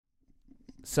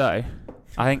So,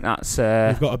 I think that's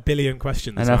We've got a billion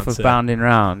questions. enough of bounding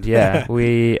round. Yeah,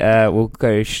 we will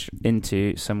go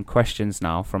into some questions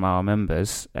now from our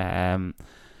members,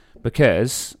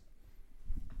 because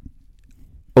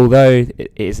although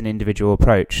it is an individual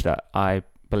approach that I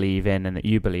believe in and that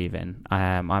you believe in,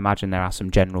 I imagine there are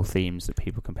some general themes that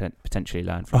people can potentially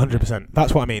learn from. 100%.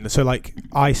 That's what I mean. So, like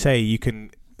I say, you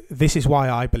can. This is why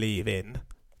I believe in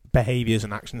behaviours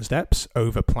and action steps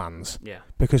over plans. Yeah.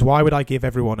 Because why would I give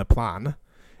everyone a plan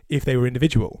if they were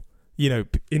individual? You know,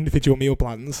 individual meal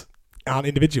plans aren't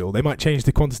individual. They might change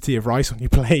the quantity of rice on your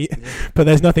plate, but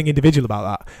there's nothing individual about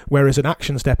that. Whereas an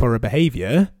action step or a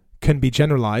behaviour can be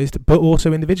generalised, but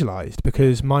also individualised,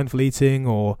 because mindful eating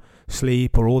or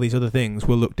sleep or all these other things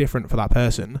will look different for that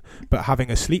person. But having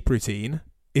a sleep routine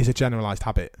is a generalised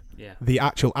habit. Yeah. The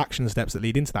actual action steps that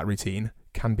lead into that routine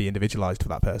can be individualised for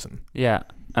that person. Yeah.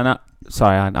 And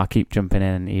I keep jumping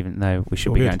in, even though we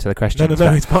should be going to the questions.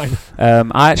 No, it's fine.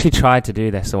 I actually tried to do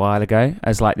this a while ago.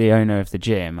 As like the owner of the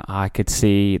gym, I could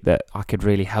see that I could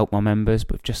really help my members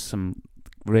with just some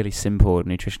really simple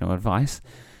nutritional advice.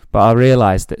 But I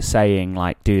realised that saying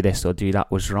like do this or do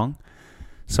that was wrong.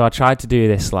 So I tried to do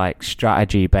this like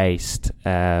strategy-based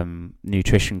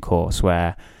nutrition course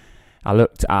where I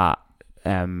looked at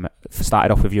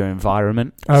started off with your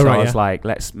environment. I was like,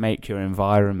 let's make your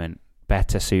environment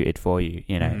better suited for you.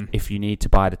 You know, if you need to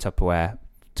buy the Tupperware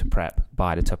to prep,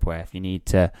 buy the Tupperware. If you need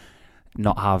to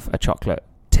not have a chocolate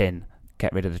tin,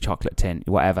 get rid of the chocolate tin.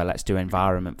 Whatever, let's do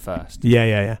environment first.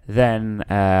 Yeah. Then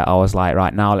I was like,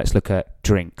 right, now let's look at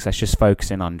drinks. Let's just focus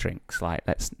in on drinks. Like,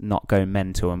 let's not go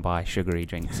mental and buy sugary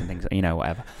drinks and things, you know,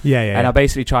 whatever. Yeah. And I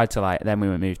basically tried to then we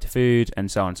would move to food and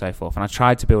so on and so forth. And I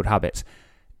tried to build habits.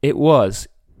 It was,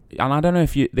 and I don't know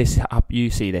if you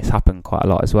see this happen quite a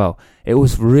lot as well. It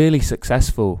was really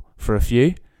successful for a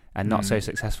few and not so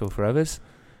successful for others.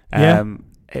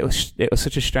 It was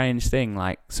such a strange thing.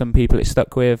 Like, some people it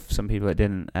stuck with, some people it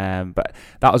didn't. But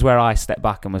that was where I stepped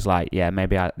back and was like, yeah,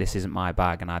 maybe this isn't my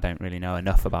bag, and I don't really know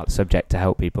enough about the subject to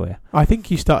help people here. I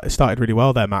think you started really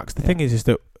well there, Max. The thing is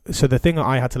that. So the thing that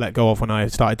I had to let go of when I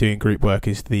started doing group work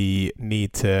is the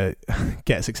need to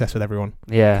get success with everyone.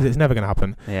 Yeah, because it's never going to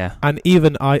happen. Yeah, and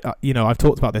even I've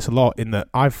talked about this a lot in that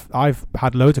I've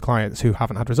had loads of clients who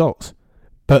haven't had results,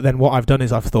 but then what I've done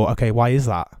is I've thought, okay, why is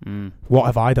that? What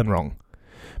have I done wrong?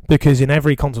 Because in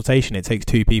every consultation, it takes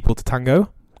two people to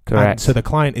tango. Correct. And so the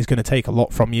client is going to take a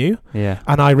lot from you. Yeah.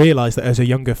 And I realised that as a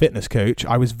younger fitness coach,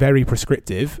 I was very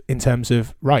prescriptive in terms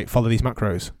of, right, follow these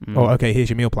macros. Or, okay,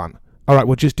 here's your meal plan. All right,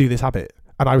 well, just do this habit.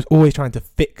 And I was always trying to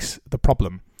fix the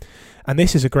problem. And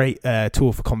this is a great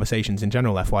tool for conversations in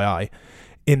general, FYI,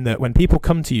 in that when people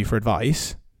come to you for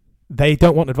advice, they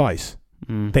don't want advice.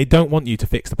 They don't want you to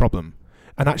fix the problem.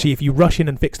 And actually, if you rush in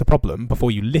and fix the problem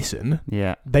before you listen,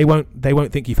 they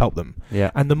won't think you've helped them.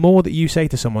 Yeah. And the more that you say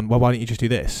to someone, well, why don't you just do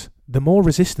this? The more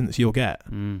resistance you'll get.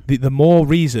 The more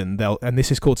reason and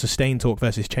this is called sustain talk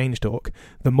versus change talk,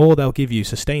 the more they'll give you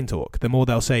sustain talk, the more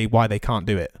they'll say why they can't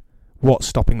do it. What's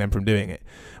stopping them from doing it?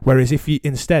 Whereas if you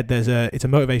instead, it's a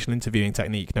motivational interviewing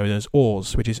technique known as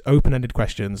OARS, which is open-ended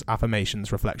questions,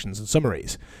 affirmations, reflections, and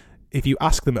summaries. If you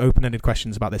ask them open-ended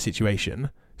questions about their situation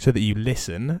so that you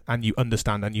listen and you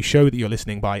understand and you show that you're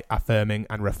listening by affirming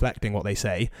and reflecting what they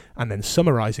say and then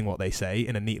summarising what they say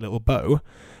in a neat little bow,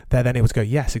 they're then able to go,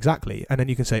 yes, exactly. And then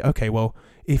you can say, okay, well,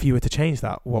 if you were to change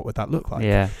that, what would that look like?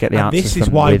 Yeah, get the answers. And this is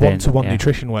why one-to-one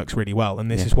nutrition works really well.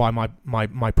 And this is why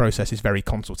my process is very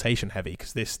consultation heavy,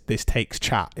 because this takes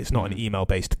chat. It's not an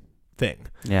email-based thing.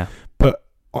 Yeah. But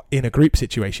in a group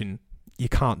situation, you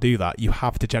can't do that. You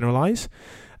have to generalise.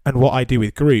 And what I do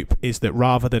with group is that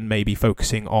rather than maybe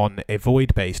focusing on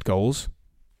avoid-based goals,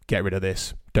 get rid of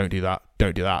this, don't do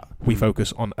that, we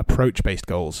focus on approach-based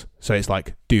goals. So it's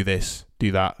like, do this,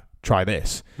 do that, try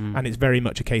this. And it's very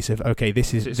much a case of, okay,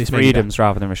 this freedoms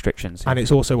rather than restrictions. And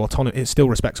it's also autonomy. It still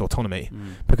respects autonomy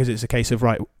because it's a case of,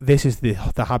 right, this is the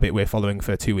habit we're following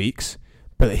for 2 weeks,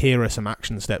 but here are some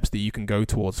action steps that you can go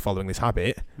towards following this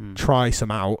habit. Try some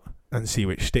out and see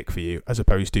which stick for you, as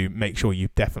opposed to make sure you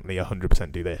definitely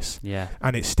 100% do this. Yeah.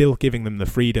 And it's still giving them the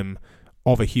freedom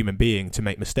of a human being to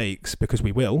make mistakes, because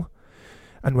we will.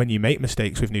 And when you make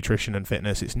mistakes with nutrition and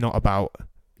fitness, it's not about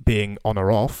being on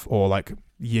or off, or like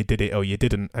you did it or you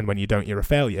didn't, and when you don't, you're a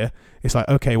failure. It's like,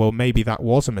 okay, well, maybe that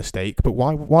was a mistake, but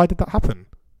why did that happen?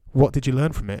 What did you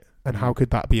learn from it? And how could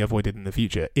that be avoided in the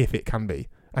future, if it can be?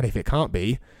 And if it can't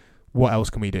be, what else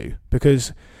can we do?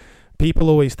 Because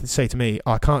people always say to me,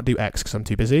 I can't do X because I'm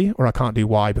too busy, or I can't do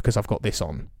Y because I've got this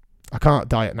on. I can't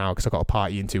diet now because I've got a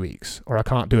party in 2 weeks, or I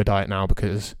can't do a diet now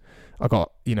because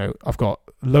I've got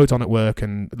loads on at work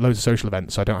and loads of social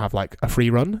events, so I don't have like a free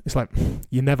run. It's like,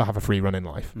 you never have a free run in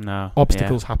life. No.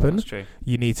 Obstacles happen. That's true.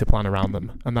 You need to plan around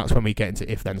them. And that's when we get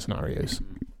into if-then scenarios.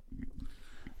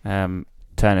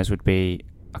 Turner's would be,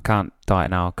 I can't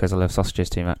diet now because I love sausages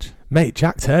too much. Mate,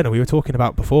 Jack Turner, we were talking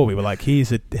about before. We were like, he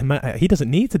doesn't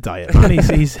need to diet, man.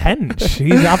 He's hench.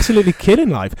 He's absolutely killing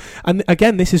life. And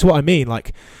again, this is what I mean.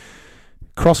 Like,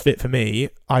 CrossFit for me,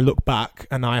 I look back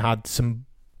and I had some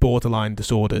borderline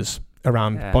disorders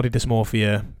around body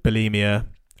dysmorphia, bulimia,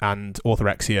 and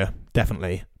orthorexia,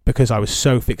 definitely, because I was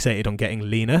so fixated on getting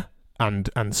leaner and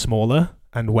smaller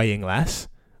and weighing less.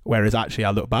 Whereas actually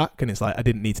I look back and it's like I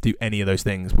didn't need to do any of those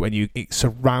things. But when you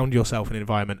surround yourself in an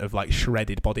environment of like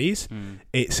shredded bodies,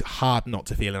 it's hard not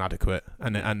to feel inadequate.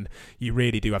 And you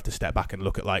really do have to step back and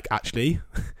look at like, actually,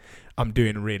 I'm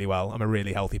doing really well. I'm a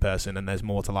really healthy person and there's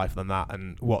more to life than that,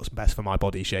 and what's best for my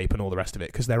body shape and all the rest of it.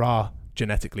 Because there are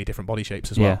genetically different body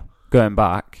shapes as well. Going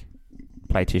back,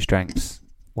 play to your strengths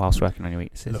whilst working on your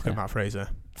weaknesses. Look at Matt Fraser.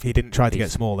 If he didn't try to get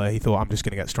smaller, he thought, I'm just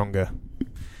going to get stronger.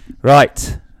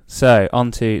 Right. So,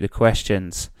 on to the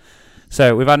questions.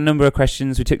 So, we've had a number of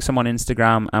questions. We took some on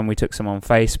Instagram and we took some on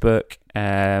Facebook.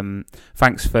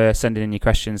 Thanks for sending in your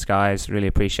questions, guys. Really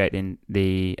appreciating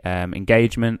the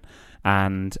engagement.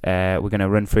 And we're going to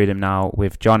run through them now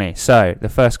with Johnny. So, the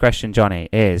first question, Johnny,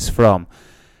 is from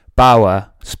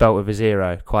Bauer, spelt with a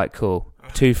 0. Quite cool.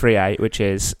 238, which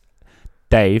is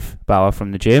Dave Bauer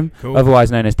from the gym, cool.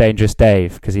 Otherwise known as Dangerous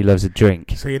Dave, because he loves a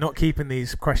drink. So you're not keeping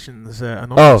these questions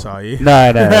anonymous, are you?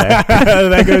 No.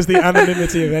 There goes the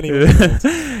anonymity of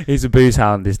anyone. He's a booze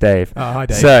hound, is Dave. Oh, hi,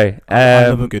 Dave. So, I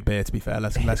love a good beer, to be fair.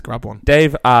 Let's grab one.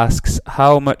 Dave asks,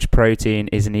 how much protein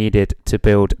is needed to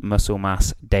build muscle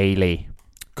mass daily?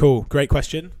 Cool. Great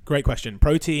question.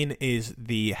 Protein is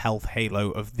the health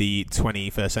halo of the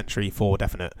 21st century for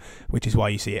definite, which is why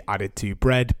you see it added to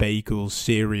bread, bagels,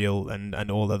 cereal, and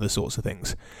all other sorts of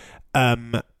things.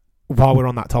 While we're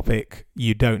on that topic,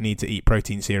 you don't need to eat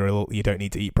protein cereal, you don't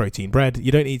need to eat protein bread,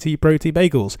 you don't need to eat protein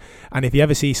bagels. And if you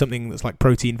ever see something that's like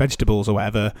protein vegetables or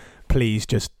whatever, please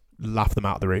just laugh them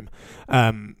out of the room.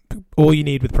 All you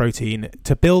need with protein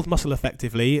to build muscle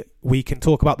effectively, we can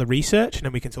talk about the research and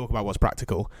then we can talk about what's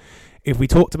practical. If we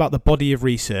talked about the body of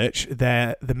research,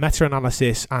 the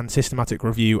meta-analysis and systematic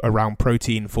review around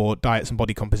protein for diets and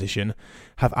body composition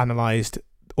have analysed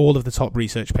all of the top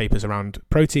research papers around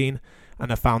protein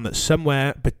and have found that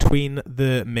somewhere between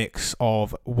the mix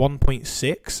of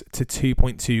 1.6 to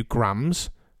 2.2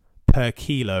 grams per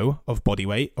kilo of body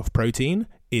weight of protein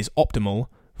is optimal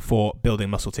for building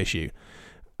muscle tissue.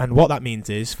 And what that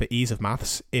means is, for ease of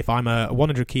maths, if I'm a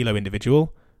 100 kilo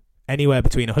individual, anywhere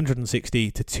between 160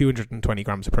 to 220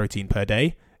 grams of protein per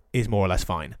day is more or less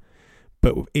fine.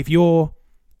 But if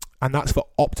and that's for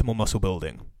optimal muscle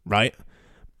building, right?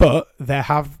 But there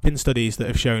have been studies that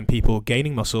have shown people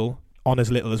gaining muscle on as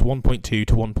little as 1.2 to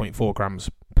 1.4 grams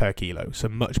per kilo, so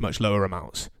much, much lower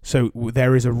amounts. So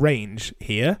there is a range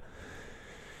here.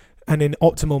 And in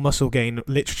optimal muscle gain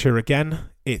literature, again,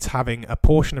 it's having a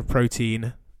portion of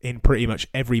protein in pretty much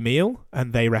every meal,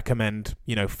 and they recommend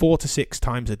 4 to 6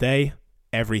 times a day,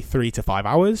 every 3 to 5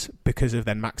 hours, because of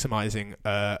then maximizing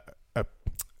a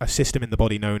system in the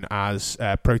body known as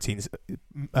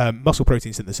muscle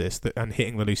protein synthesis and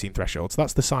hitting the leucine threshold. So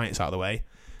that's the science out of the way.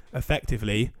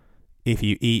 Effectively, if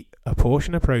you eat a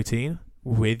portion of protein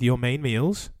with your main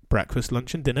meals, breakfast,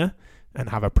 lunch, and dinner, and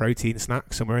have a protein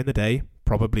snack somewhere in the day,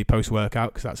 probably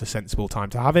post-workout, because that's a sensible time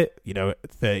to have it,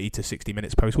 30 to 60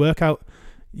 minutes post-workout,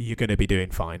 you're going to be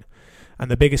doing fine. And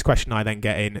the biggest question I then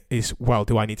get in is, well,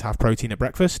 do I need to have protein at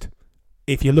breakfast?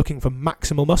 If you're looking for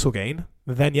maximal muscle gain,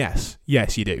 then yes,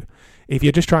 you do. If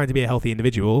you're just trying to be a healthy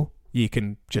individual, you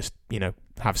can just,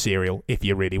 have cereal if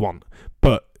you really want.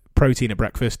 But protein at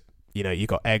breakfast, you've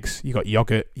got eggs, you've got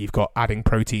yogurt, you've got adding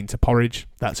protein to porridge.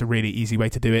 That's a really easy way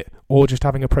to do it. Or just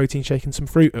having a protein shake and some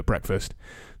fruit at breakfast.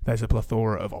 There's a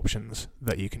plethora of options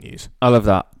that you can use. I love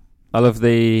that. I love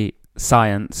the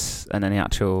science and then the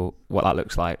actual what that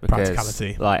looks like. Because,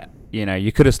 practicality.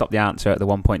 You could have stopped the answer at the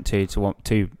 1.2 to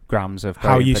 2 grams of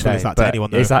protein. How useful per day, is that to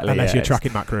anyone, though? Exactly, unless you're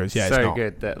tracking macros. Yeah, so it's not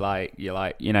good that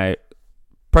you're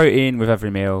protein with every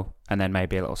meal and then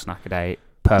maybe a little snack a day.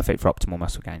 Perfect for optimal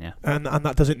muscle gain, yeah. And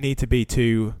that doesn't need to be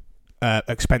too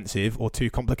expensive or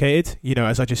too complicated.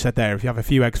 As I just said there, if you have a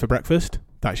few eggs for breakfast,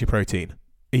 that's your protein.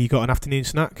 If you got an afternoon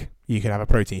snack, you can have a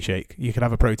protein shake. You can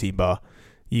have a protein bar.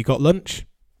 You got lunch,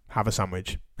 have a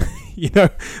sandwich. Even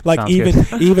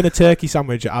a turkey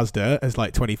sandwich at Asda has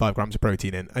 25 grams of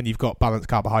protein in, and you've got balanced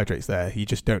carbohydrates there. You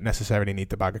just don't necessarily need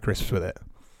the bag of crisps with it.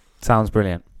 Sounds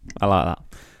brilliant. I like that.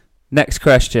 Next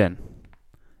question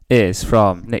is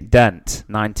from Nick Dent,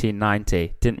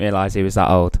 1990. Didn't realise he was that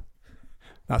old.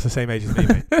 That's the same age as me,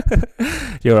 mate.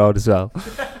 You're old as well.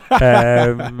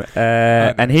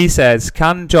 And he says,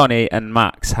 can Johnny and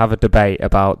Max have a debate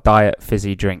about diet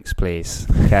fizzy drinks, please?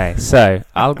 Okay, so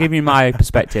I'll give you my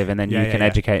perspective and then you can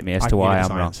educate me as to why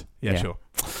I'm wrong. Yeah, sure.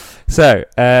 So,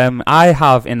 I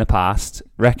have in the past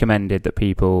recommended that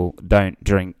people don't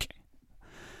drink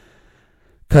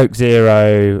Coke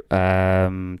Zero,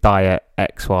 Diet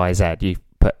XYZ. You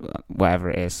put whatever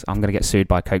it is. I'm going to get sued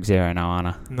by Coke Zero now, aren't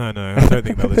I? No, I don't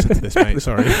think they'll listen to this, mate.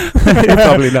 Sorry.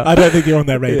 Probably not. I don't think you're on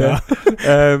their radar.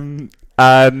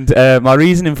 Yeah. My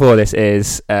reasoning for this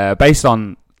is based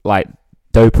on like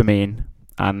dopamine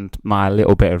and my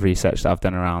little bit of research that I've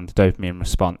done around dopamine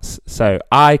response. So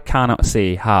I cannot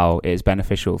see how it is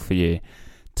beneficial for you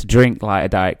to drink like a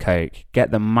Diet Coke, get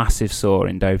the massive soar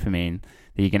in dopamine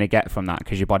that you're going to get from that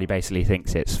because your body basically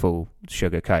thinks it's full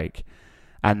sugar Coke.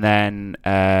 And then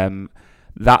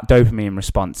that dopamine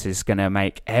response is going to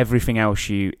make everything else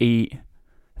you eat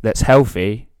that's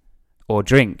healthy or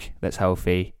drink that's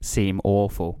healthy seem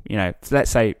awful. You know, so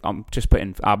let's say, I'm just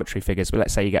putting arbitrary figures, but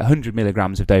let's say you get 100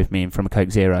 milligrams of dopamine from a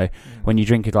Coke Zero. When you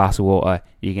drink a glass of water,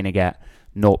 you're going to get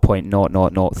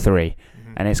 0.0003.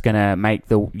 And it's going to make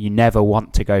you never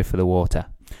want to go for the water.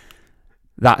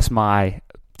 That's my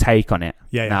take on it.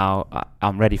 Yeah. Now,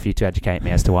 I'm ready for you to educate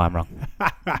me as to why I'm wrong.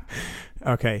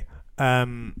 Okay.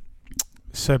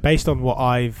 So based on what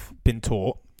I've been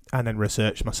taught and then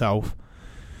researched myself,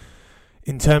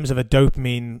 in terms of a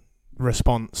dopamine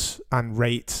response and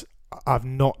rate, I've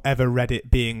not ever read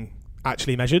it being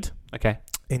actually measured. Okay.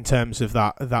 In terms of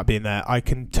that being there, I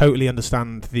can totally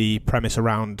understand the premise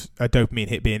around a dopamine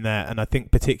hit being there, and I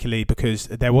think particularly because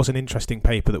there was an interesting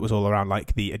paper that was all around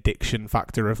like the addiction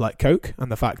factor of like Coke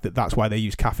and the fact that that's why they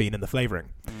use caffeine in the flavouring.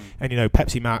 And you know,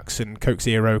 Pepsi Max and Coke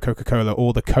Zero, Coca-Cola,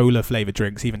 all the cola flavoured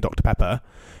drinks, even Dr Pepper,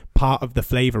 part of the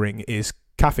flavouring is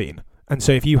caffeine. And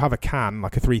so if you have a can,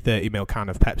 like a 330ml can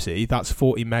of Pepsi, that's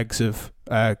 40 megs of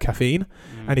caffeine.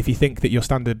 And if you think that your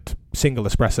standard single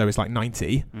espresso is like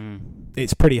 90,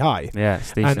 it's pretty high. Yeah,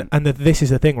 it's decent. And this is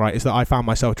the thing, right, is that I found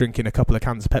myself drinking a couple of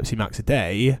cans of Pepsi Max a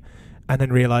day and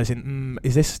then realising,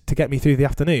 is this to get me through the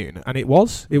afternoon? And it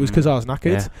was because I was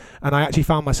knackered. Yeah. And I actually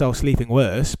found myself sleeping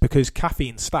worse because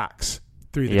caffeine stacks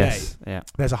through the day. Yeah.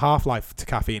 There's a half-life to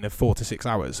caffeine of 4 to 6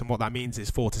 hours. And what that means is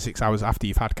 4 to 6 hours after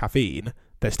you've had caffeine,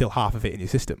 there's still half of it in your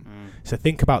system. So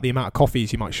think about the amount of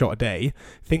coffees you might shot a day.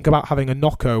 Think about having a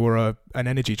Nocco or an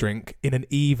energy drink in an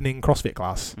evening CrossFit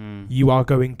class. You are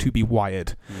going to be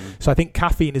wired. So I think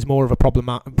caffeine is more of a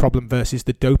problem versus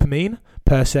the dopamine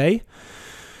per se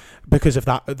because of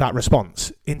that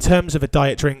response. In terms of a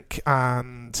diet drink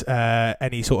and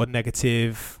any sort of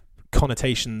negative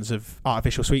connotations of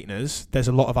artificial sweeteners, there's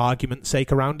a lot of argument's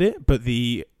sake around it, but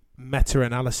the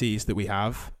meta-analyses that we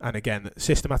have, and again,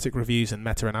 systematic reviews and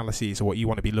meta-analyses are what you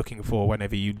want to be looking for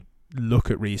whenever you look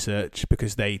at research,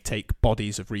 because they take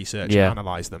bodies of research and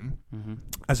analyse them,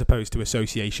 as opposed to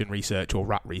association research or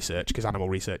rat research, because animal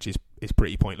research is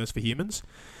pretty pointless for humans.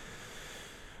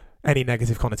 Any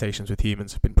negative connotations with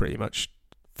humans have been pretty much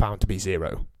found to be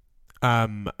zero.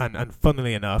 And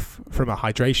funnily enough, from a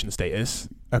hydration status,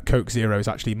 a Coke Zero is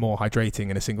actually more hydrating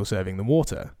in a single serving than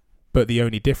water. But the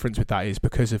only difference with that is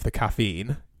because of the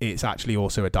caffeine, it's actually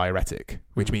also a diuretic,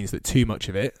 which means that too much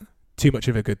of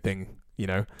a good thing, you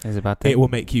know, is a bad thing. It will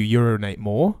make you urinate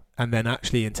more and then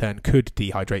actually in turn could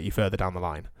dehydrate you further down the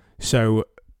line. So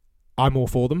I'm all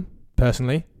for them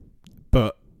personally,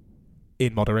 but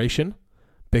in moderation,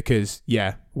 because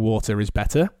water is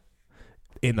better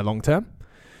in the long term.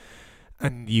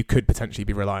 And you could potentially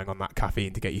be relying on that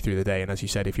caffeine to get you through the day. And as you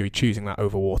said, if you're choosing that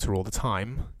over water all the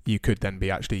time, you could then be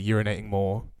actually urinating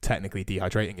more, technically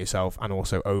dehydrating yourself, and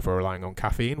also over-relying on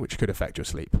caffeine, which could affect your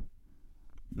sleep.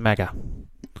 Mega.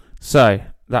 So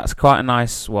that's quite a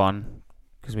nice one,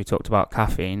 because we talked about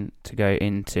caffeine, to go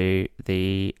into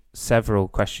the several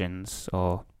questions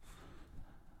or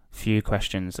few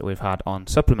questions that we've had on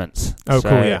supplements. Oh, so,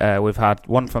 cool, yeah. We've had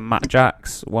one from Matt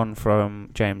Jacks, one from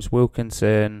James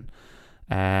Wilkinson,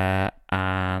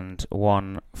 and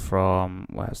one from,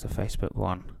 where's the Facebook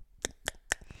one?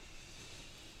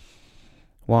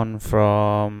 One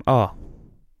from,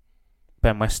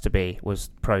 Ben Westerby was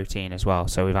protein as well,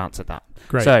 so we've answered that.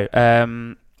 Great. So,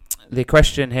 the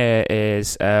question here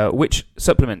is, which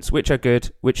supplements, which are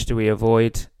good, which do we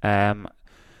avoid?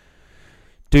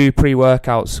 Do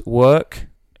pre-workouts work?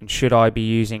 And should I be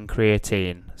using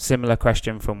creatine? Similar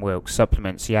question from Wilkes.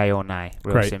 Supplements, yay or nay?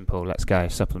 Real simple. Let's go.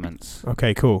 Supplements.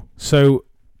 Okay, cool. So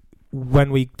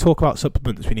when we talk about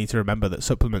supplements, we need to remember that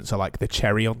supplements are like the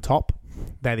cherry on top.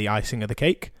 They're the icing of the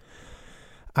cake.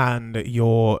 and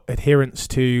your adherence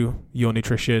to your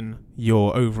nutrition,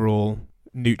 your overall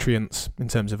nutrients in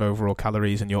terms of overall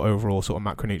calories and your overall sort of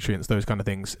macronutrients, those kind of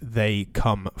things, they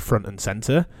come front and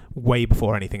center way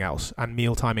before anything else. And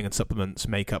meal timing and supplements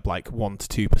make up like 1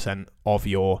 to 2% of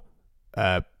your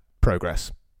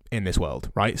progress in this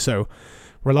world, right? So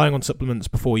relying on supplements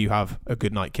before you have a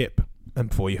good night kip and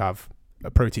before you have a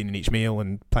protein in each meal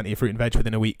and plenty of fruit and veg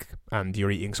within a week and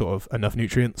you're eating sort of enough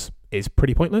nutrients is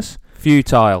pretty pointless.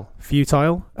 Futile.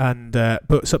 And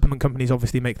but supplement companies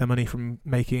obviously make their money from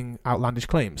making outlandish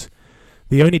claims.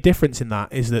 The only difference in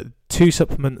that is that 2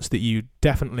 supplements that you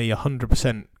definitely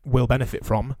 100% will benefit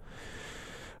from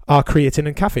are creatine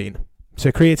and caffeine.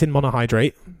 So creatine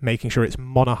monohydrate, making sure it's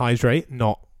monohydrate,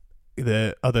 not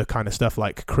the other kind of stuff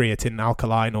like creatine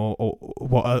alkaline or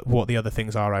what the other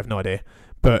things are, I have no idea.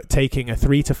 But taking a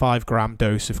 3 to 5 gram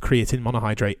dose of creatine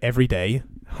monohydrate every day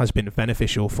has been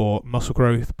beneficial for muscle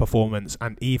growth, performance,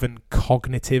 and even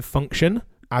cognitive function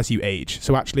as you age.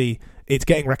 So actually, it's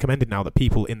getting recommended now that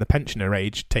people in the pensioner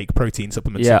age take protein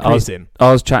supplements and creatine.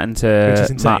 I was chatting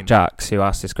to Matt Jacks, who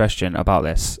asked this question about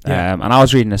this, and I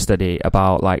was reading a study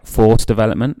about like force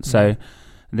development. So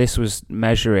this was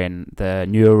measuring the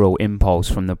neural impulse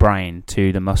from the brain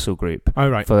to the muscle group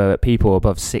for people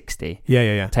above 60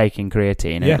 taking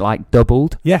creatine, and it like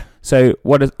doubled. So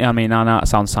I know it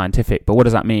sounds scientific, but what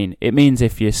does that mean? It means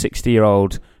if your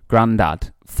 60-year-old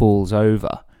granddad falls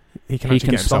over, he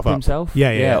can stop himself.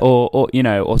 Or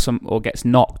gets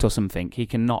knocked or something, he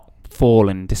can not fall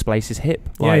and displace his hip.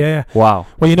 Wow.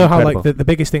 Well, you know how like the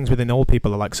biggest things within old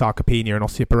people are like sarcopenia and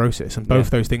osteoporosis, and both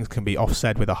those things can be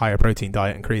offset with a higher protein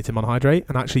diet and creatine monohydrate,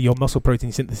 and actually your muscle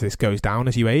protein synthesis goes down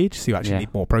as you age, so you actually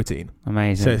need more protein.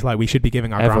 Amazing. So it's like we should be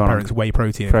giving our grandparents whey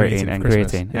protein and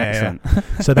creatine. Excellent.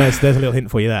 So there's a little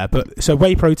hint for you there. But so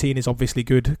whey protein is obviously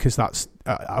good because that's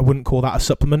I wouldn't call that a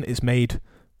supplement. It's made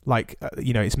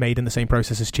it's made in the same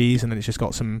process as cheese, and then it's just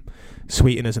got some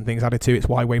sweeteners and things added to it. It's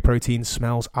why whey protein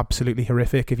smells absolutely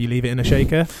horrific if you leave it in a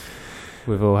shaker.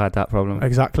 We've all had that problem.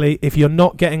 Exactly. If you're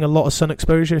not getting a lot of sun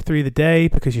exposure through the day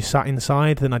because you're sat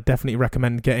inside, then I'd definitely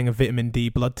recommend getting a vitamin D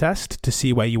blood test to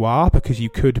see where you are, because you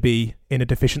could be in a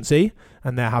deficiency,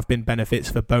 and there have been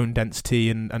benefits for bone density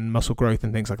and muscle growth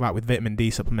and things like that with vitamin D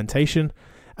supplementation.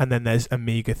 And then there's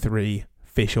omega-3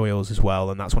 fish oils as well,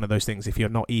 and that's one of those things, if you're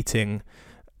not eating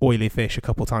oily fish a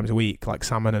couple times a week like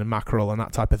salmon and mackerel and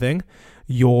that type of thing,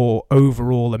 your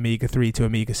overall omega-3 to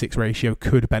omega-6 ratio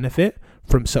could benefit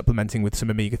from supplementing with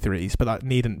some omega-3s, but that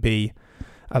needn't be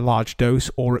a large dose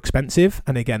or expensive,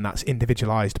 and again that's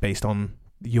individualized based on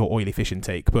your oily fish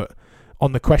intake. But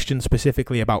on the question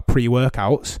specifically about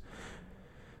pre-workouts,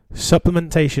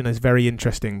 supplementation is very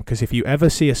interesting, because if you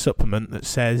ever see a supplement that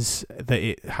says that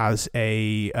it has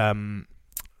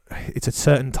it's a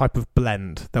certain type of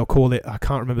blend, they'll call it, I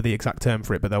can't remember the exact term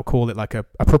for it, but they'll call it like a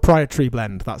proprietary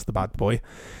blend. That's the bad boy.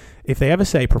 If they ever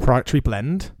say proprietary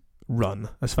blend, run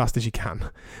as fast as you can,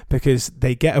 because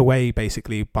they get away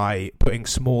basically by putting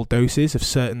small doses of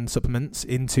certain supplements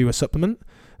into a supplement.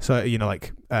 So,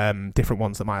 different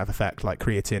ones that might have effect, like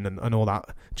creatine and all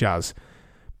that jazz.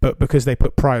 But because they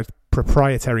put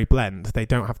proprietary blend, they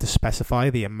don't have to specify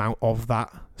the amount of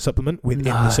that supplement within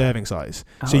the serving size.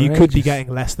 So you could be getting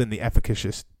less than the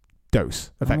efficacious dose,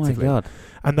 effectively. Oh my God.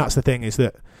 And that's the thing, is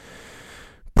that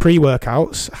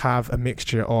pre-workouts have a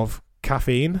mixture of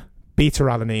caffeine,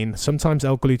 beta-alanine, sometimes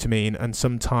L-glutamine, and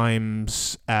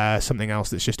sometimes something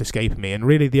else that's just escaping me. And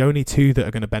really the only two that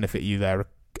are going to benefit you there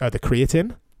are the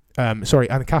creatine, and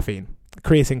the caffeine.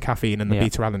 Creatine, caffeine, and the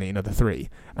beta-alanine are the 3.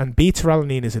 And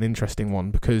beta-alanine is an interesting one,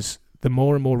 because the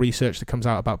more and more research that comes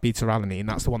out about beta-alanine,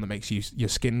 that's the one that makes your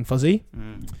skin fuzzy.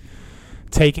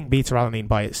 Taking beta-alanine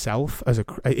by itself,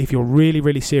 if you're really,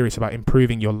 really serious about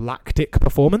improving your lactic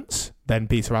performance, then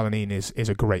beta-alanine is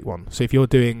a great one. So if you're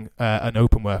doing an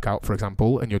open workout, for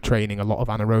example, and you're training a lot of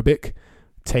anaerobic,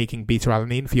 taking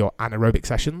beta-alanine for your anaerobic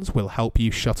sessions will help you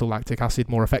shuttle lactic acid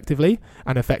more effectively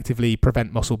and effectively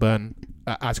prevent muscle burn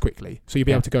as quickly. So you'll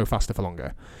be able to go faster for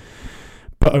longer,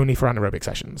 but only for anaerobic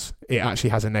sessions. It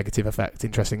actually has a negative effect,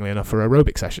 interestingly enough, for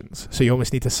aerobic sessions. So you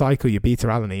almost need to cycle your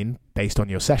beta-alanine based on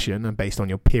your session and based on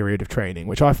your period of training,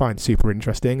 which I find super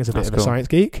interesting as a bit of a science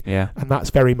geek. Yeah. And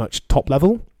that's very much top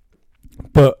level.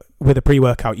 But with a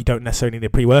pre-workout, you don't necessarily need a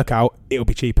pre-workout. It'll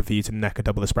be cheaper for you to neck a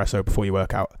double espresso before you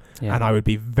work out. Yeah. And I would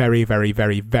be very, very,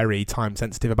 very, very time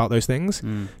sensitive about those things.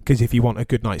 Because if you want a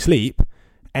good night's sleep,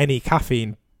 any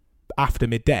caffeine after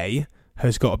midday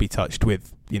has got to be touched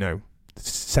with,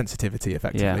 sensitivity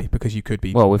effectively, because you could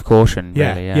be with caution.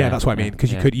 That's what I mean,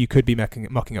 because you could be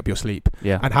mucking up your sleep.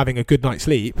 And having a good night's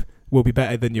sleep will be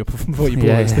better than your before you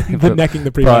Yeah, pause yeah. than necking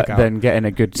the pre-workout. Then getting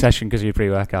a good session because of your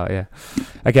pre-workout, yeah.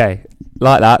 Okay,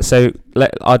 like that. So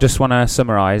I just want to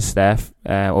summarise there,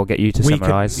 or get you to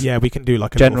summarise. We can do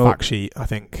like a General little fact sheet, I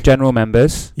think. General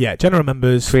members. Yeah, general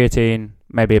members. Creatine,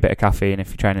 maybe a bit of caffeine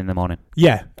if you train in the morning.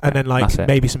 Yeah, and then like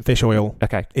maybe some fish oil.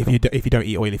 Okay. If cool. you don't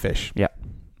eat oily fish. Yeah,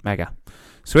 mega.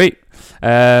 Sweet.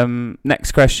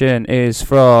 Next question is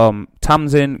from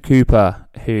Tamsin Cooper,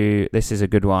 who, this is a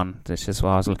good one. This is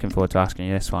why I was looking forward to asking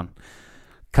you this one.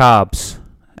 Carbs, !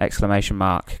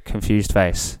 Confused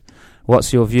face.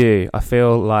 What's your view? I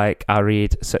feel like I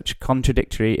read such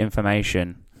contradictory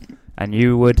information, and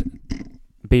you would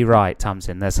be right,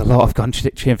 Tamsin. There's a lot of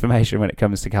contradictory information when it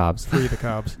comes to carbs. Free the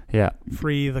carbs. Yeah.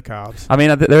 Free the carbs. I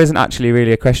mean, there isn't actually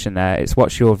really a question there. It's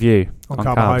what's your view on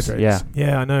carbohydrates? Carbs? Yeah.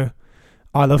 Yeah, I know.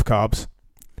 I love carbs.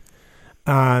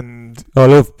 And I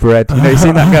love bread. You know, you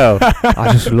seen that girl?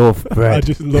 I just love bread. I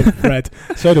just love bread.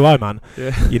 So do I, man.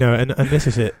 Yeah. You know, and this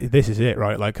is it. This is it,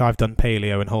 right? Like, I've done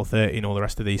paleo and Whole30 and all the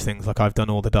rest of these things. Like, I've done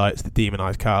all the diets that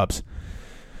demonize carbs,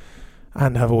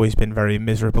 and have always been very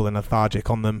miserable and lethargic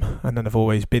on them. And then I've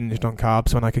always binged on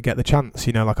carbs when I could get the chance.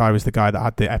 You know, like I was the guy that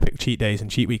had the epic cheat days and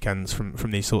cheat weekends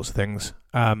from these sorts of things.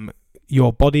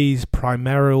 Your body's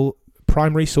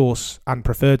primary source and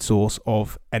preferred source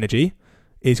of energy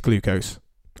is glucose,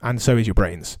 and so is your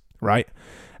brain's, right?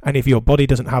 And if your body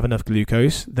doesn't have enough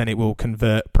glucose, then it will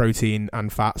convert protein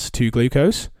and fats to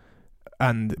glucose,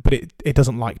 but it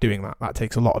doesn't like doing that. That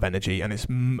takes a lot of energy, and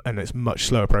it's much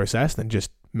slower process than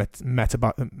just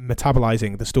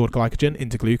metabolizing the stored glycogen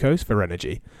into glucose for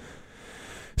energy.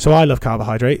 So I love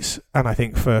carbohydrates, and I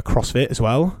think for CrossFit as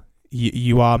well,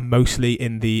 you are mostly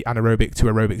in the anaerobic to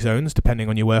aerobic zones depending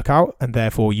on your workout, and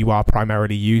therefore you are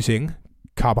primarily using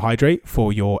carbohydrate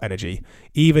for your energy.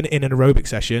 Even in an aerobic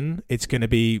session, it's going to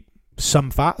be some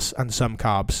fats and some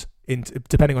carbs,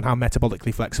 depending on how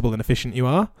metabolically flexible and efficient you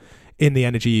are in the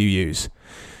energy you use.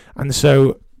 And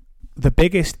so the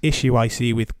biggest issue I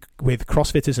see with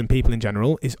CrossFitters and people in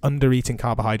general is under eating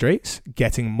carbohydrates,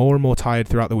 getting more and more tired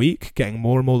throughout the week, getting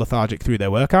more and more lethargic through their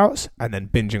workouts, and then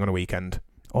binging on a weekend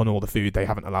on all the food they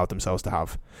haven't allowed themselves to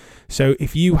have. So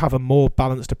if you have a more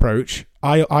balanced approach,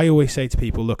 I always say to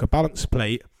people, look, a balanced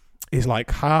plate is like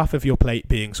half of your plate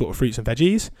being sort of fruits and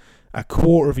veggies, a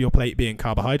quarter of your plate being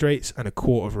carbohydrates, and a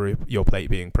quarter of your plate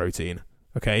being protein.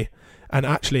 Okay? And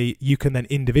actually, you can then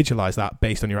individualize that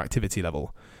based on your activity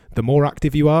level. The more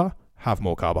active you are, have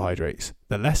more carbohydrates.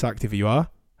 The less active you are,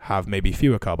 have maybe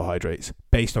fewer carbohydrates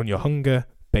based on your hunger,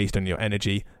 based on your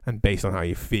energy, and based on how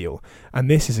you feel. And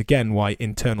this is again why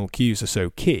internal cues are so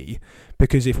key,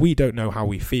 because if we don't know how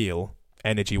we feel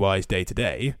energy-wise day to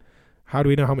day, how do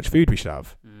we know how much food we should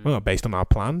have? Well, based on our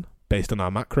plan, based on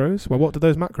our macros. Well, what do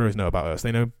those macros know about us?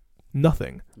 They know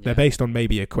nothing. Yeah. They're based on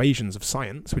maybe equations of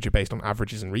science, which are based on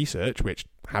averages and research, which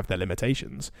have their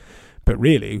limitations. But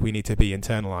really, we need to be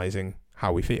internalizing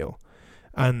how we feel.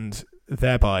 And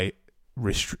thereby,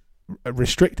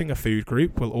 restricting a food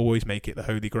group will always make it the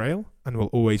holy grail and will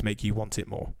always make you want it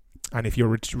more. And if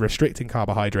you're restricting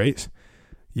carbohydrates,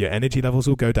 your energy levels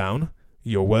will go down,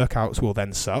 your workouts will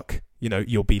then suck,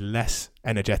 you'll be less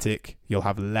energetic, you'll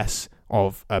have less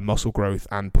of a muscle growth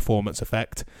and performance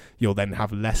effect, you'll then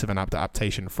have less of an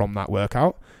adaptation from that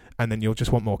workout, and then you'll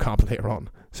just want more carb later on.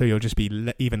 So you'll just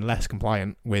be even less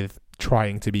compliant with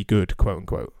trying to be good, quote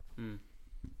unquote.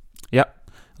 Yep.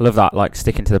 I love that, like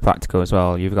sticking to the practical as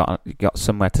well. You've got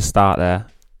somewhere to start there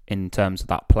in terms of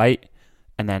that plate,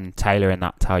 and then tailoring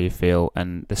that to how you feel.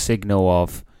 And the signal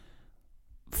of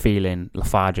feeling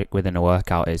lethargic within a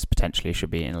workout is potentially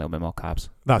should be eating a little bit more carbs.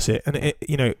 That's it.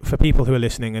 And for people who are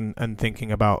listening and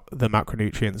thinking about the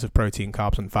macronutrients of protein,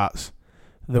 carbs, and fats,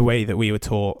 the way that we were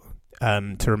taught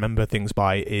to remember things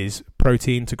by is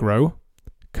protein to grow,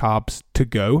 carbs to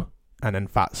go, and then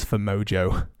fats for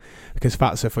mojo, because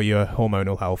fats are for your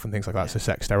hormonal health and things like that. So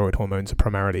sex steroid hormones are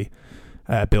primarily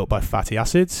built by fatty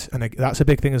acids, and that's a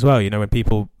big thing as well. When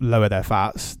people lower their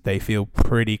fats, they feel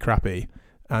pretty crappy,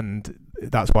 and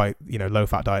that's why low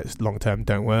fat diets long term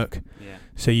don't work. Yeah.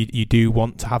 So you do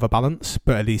want to have a balance,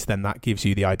 but at least then that gives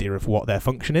you the idea of what their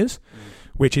function is,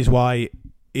 which is why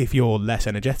if you're less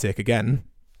energetic,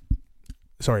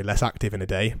 less active in a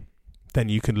day, then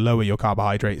you can lower your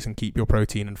carbohydrates and keep your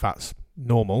protein and fats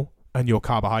normal, and your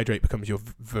carbohydrate becomes your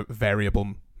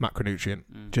variable macronutrient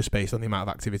just based on the amount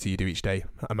of activity you do each day,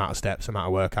 amount of steps, amount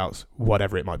of workouts,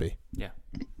 whatever it might be. Yeah.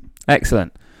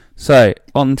 Excellent. So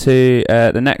on to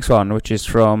the next one, which is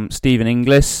from Stephen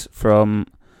Inglis from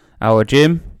our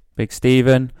gym. Big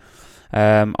Stephen.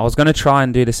 I was going to try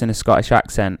and do this in a Scottish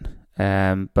accent,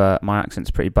 but my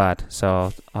accent's pretty bad,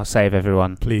 so I'll save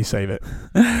everyone. Please save it.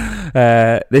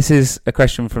 This is a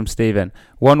question from Stephen.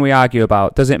 One we argue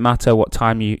about: does it matter what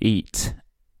time you eat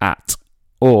at,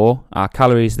 or are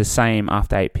calories the same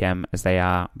after 8 p.m. as they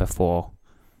are before?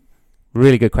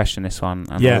 Really good question, this one.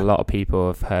 And a lot of people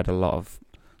have heard a lot of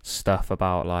stuff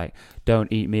about, like,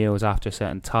 don't eat meals after a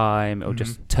certain time, it'll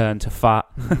just turn to fat.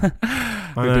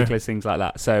 Ridiculous things like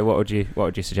that. So what would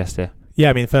you suggest here? Yeah,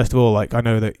 I mean, first of all, like, I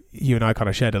know that you and I kind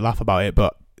of shared a laugh about it,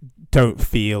 but don't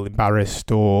feel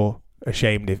embarrassed or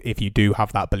ashamed if you do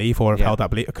have that belief or have held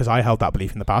that belief, because I held that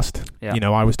belief in the past. You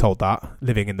know, I was told that,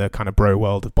 living in the kind of bro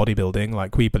world of bodybuilding,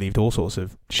 like, we believed all sorts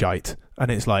of shite, and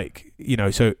it's like, you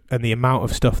know, so, and the amount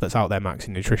of stuff that's out there, Max,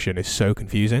 in nutrition is so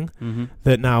confusing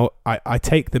that now I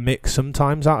take the mix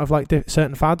sometimes out of, like,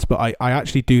 certain fads, but I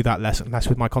actually do that less and less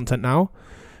with my content now,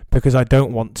 because I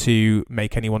don't want to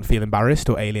make anyone feel embarrassed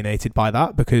or alienated by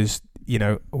that, because, you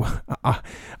know,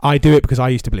 I do it because I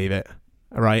used to believe it.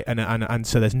 Right, and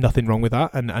so there's nothing wrong with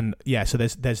that, and so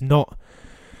there's not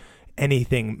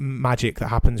anything magic that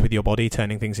happens with your body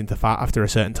turning things into fat after a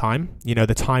certain time. You know,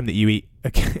 the time that you eat,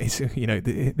 you know,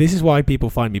 this is why people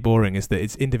find me boring, is that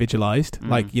it's individualized.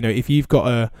 Like, you know, if you've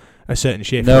got a certain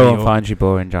shift, no one finds you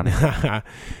boring, Johnny.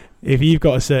 If you've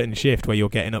got a certain shift where you're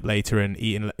getting up later and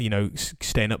eating, you know,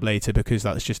 staying up later because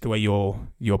that's just the way your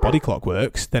body clock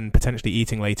works, then potentially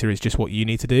eating later is just what you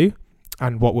need to do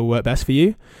and what will work best for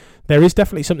you. There is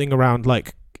definitely something around,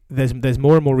 like, there's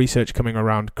more and more research coming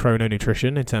around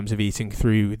chrononutrition in terms of eating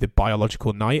through the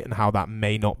biological night and how that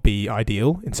may not be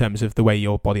ideal in terms of the way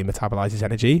your body metabolizes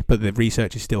energy, but the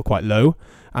research is still quite low,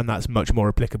 and that's much more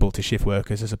applicable to shift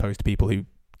workers as opposed to people who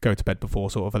go to bed before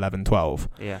sort of 11, 12.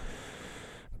 Yeah.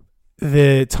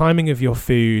 The timing of your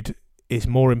food is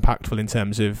more impactful in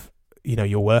terms of, you know,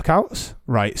 your workouts,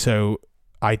 right? So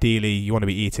ideally you want to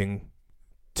be eating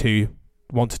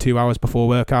 1 to 2 hours before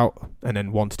workout, and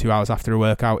then 1 to 2 hours after a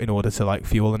workout in order to, like,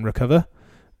 fuel and recover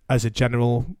as a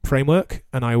general framework.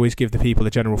 And I always give the people a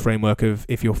general framework of,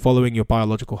 if you're following your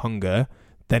biological hunger,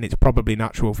 then it's probably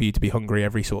natural for you to be hungry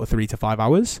every sort of 3 to 5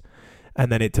 hours. And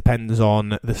then it depends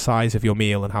on the size of your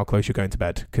meal and how close you're going to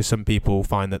bed, because some people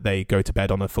find that they go to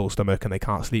bed on a full stomach and they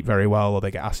can't sleep very well, or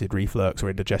they get acid reflux or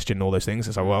indigestion and all those things.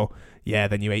 It's like, well, yeah,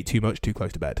 then you ate too much too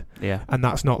close to bed. Yeah. And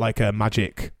that's not like a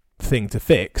magic thing to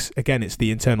fix. Again, it's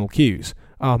the internal cues.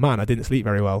 Oh man, I didn't sleep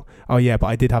very well. Oh yeah, but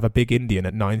I did have a big Indian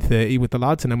at 9:30 with the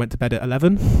lads, and I went to bed at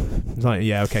 11. It's like,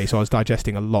 yeah, okay, so I was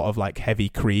digesting a lot of, like, heavy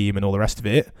cream and all the rest of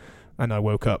it, and I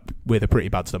woke up with a pretty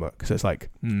bad stomach. So it's like,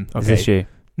 okay. Is this you?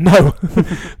 No.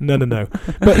 no.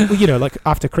 But, you know, like,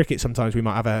 after cricket, sometimes we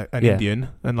might have an Indian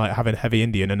and, like, have a heavy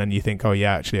Indian, and then you think, oh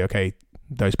yeah, actually, okay,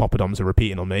 those poppadoms are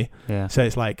repeating on me. Yeah. So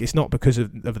it's like, it's not because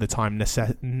of the time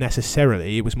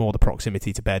necessarily. It was more the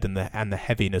proximity to bed and the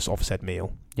heaviness of said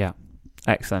meal. Yeah.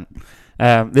 Excellent.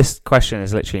 This question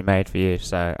is literally made for you,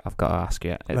 so I've got to ask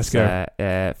you. Let's go.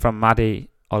 From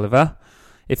Maddie Oliver.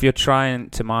 If you're trying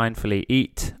to mindfully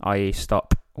eat, i.e.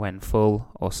 stop when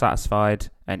full or satisfied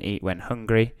and eat when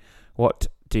hungry, what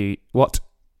to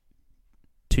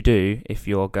do if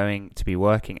you're going to be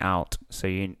working out,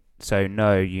 so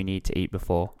no, you need to eat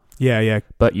before. Yeah.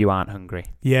 But you aren't hungry.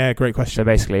 Yeah, great question. So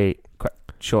basically,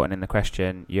 shortening the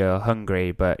question, you're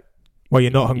hungry, but... Well,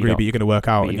 you're not hungry, but you're going to work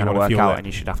out, and you want to fuel it. And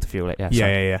you should have to fuel it,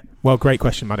 Yeah. Well, great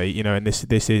question, Maddie. You know, and this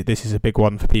is a big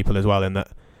one for people as well, in that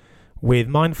with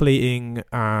mindful eating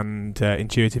and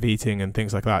intuitive eating and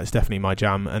things like that, it's definitely my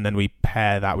jam. And then we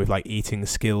pair that with, like, eating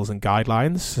skills and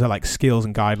guidelines. So, like, skills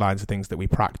and guidelines are things that we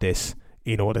practice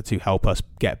in order to help us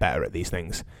get better at these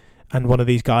things. And one of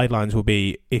these guidelines will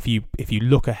be, if you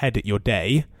look ahead at your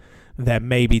day, there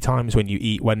may be times when you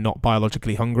eat when not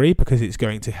biologically hungry, because it's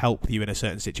going to help you in a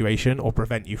certain situation or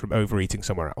prevent you from overeating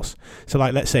somewhere else. So,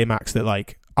 like, let's say, Max, that,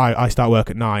 like, I start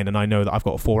work at 9 and I know that I've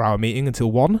got a 4-hour meeting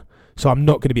until 1, so I'm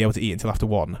not going to be able to eat until after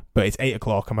 1, but it's 8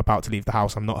 o'clock, I'm about to leave the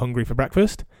house, I'm not hungry for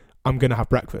breakfast. I'm going to have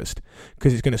breakfast,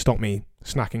 because it's going to stop me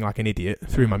snacking like an idiot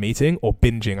through my meeting or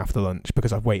binging after lunch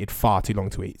because I've waited far too long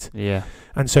to eat. Yeah.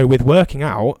 And so with working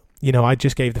out, you know, I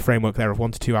just gave the framework there of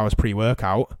 1 to 2 hours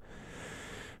pre-workout,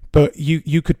 but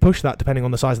you could push that depending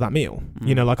on the size of that meal.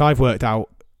 You know, like, I've worked out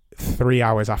 3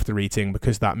 hours after eating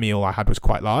because that meal I had was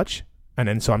quite large. And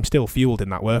then so I'm still fueled in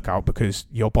that workout, because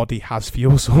your body has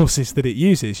fuel sources that it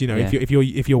uses. You know,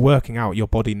 if you're working out, your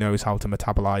body knows how to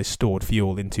metabolize stored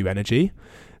fuel into energy.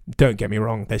 Don't get me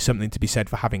wrong, there's something to be said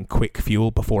for having quick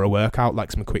fuel before a workout,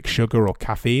 like some quick sugar or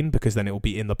caffeine, because then it will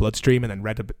be in the bloodstream and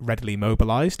then readily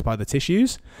mobilized by the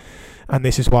tissues. And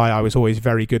this is why I was always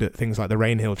very good at things like the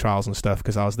Rainhill trials and stuff,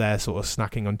 because I was there sort of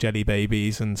snacking on jelly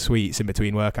babies and sweets in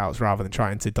between workouts rather than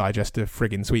trying to digest a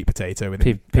frigging sweet potato within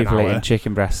an hour. People eating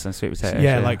chicken breasts and sweet potatoes.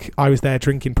 Yeah, like I was there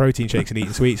drinking protein shakes and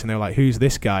eating sweets, and they were like, "Who's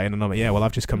this guy?" And I'm like, "Yeah, well,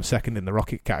 I've just come second in the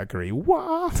rocket category."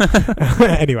 What?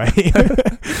 Anyway,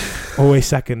 always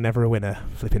second, never a winner.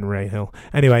 Flipping Rainhill.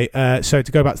 Anyway, so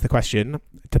to go back to the question,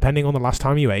 depending on the last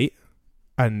time you ate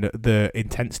and the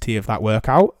intensity of that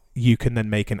workout, you can then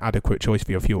make an adequate choice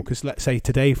for your fuel. Because let's say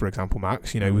today, for example,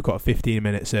 Max, we've got a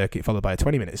 15-minute circuit followed by a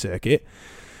 20-minute circuit.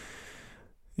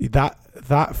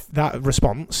 That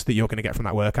response that you're going to get from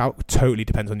that workout totally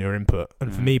depends on your input.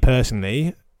 And for me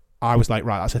personally, I was like,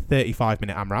 right, that's a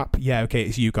 35-minute AMRAP. Yeah, okay,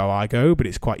 it's you go, I go, but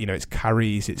it's quite, it's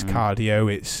carries, it's cardio,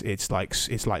 it's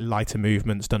like lighter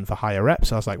movements done for higher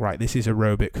reps. I was like, right, this is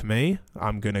aerobic for me.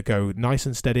 I'm going to go nice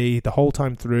and steady the whole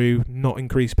time through, not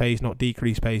increase pace, not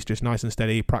decrease pace, just nice and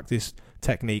steady, practice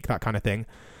technique, that kind of thing.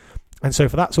 And so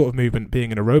for that sort of movement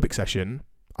being an aerobic session,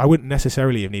 I wouldn't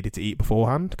necessarily have needed to eat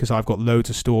beforehand because I've got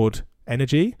loads of stored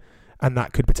energy. And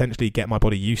that could potentially get my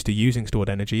body used to using stored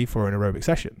energy for an aerobic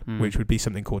session, which would be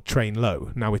something called train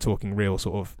low. Now we're talking real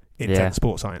sort of intense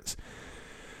sports science.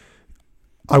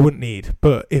 I wouldn't need,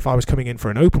 but if I was coming in for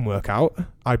an open workout,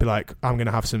 I'd be like, I'm gonna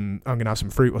have some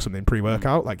fruit or something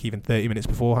pre-workout, like even 30 minutes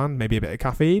beforehand, maybe a bit of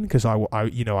caffeine, because I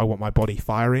want my body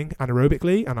firing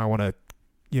anaerobically, and I want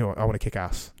to kick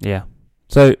ass. Yeah.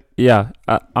 So yeah,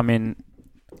 I mean,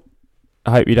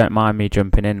 I hope you don't mind me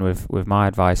jumping in with my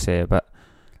advice here, but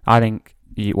I think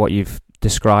what you've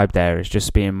described there is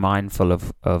just being mindful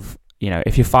of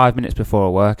if you're 5 minutes before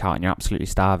a workout and you're absolutely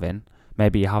starving,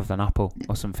 maybe you have an apple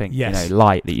or something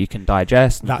light that you can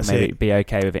digest and maybe be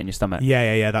okay with it in your stomach.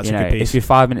 Yeah, that's a good piece. If you're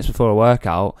 5 minutes before a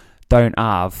workout, don't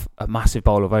have a massive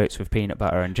bowl of oats with peanut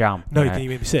butter and jam. No, you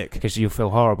make me sick. Because you'll feel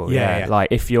horrible. Yeah. Like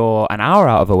if you're an hour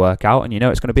out of a workout and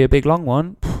it's going to be a big long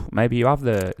one, maybe you have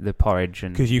the porridge.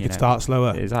 Because you could start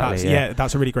slower. Exactly.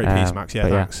 That's a really great piece, Max. Yeah,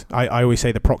 thanks. I always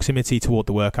say the proximity toward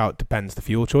the workout depends the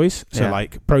fuel choice. So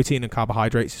like protein and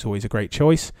carbohydrates is always a great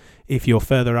choice. If you're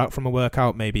further out from a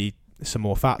workout, maybe some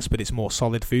more fats, but it's more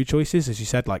solid food choices, as you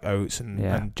said, like oats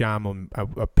and jam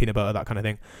or peanut butter, that kind of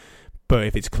thing. But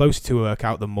if it's closer to a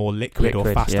workout, the more liquid or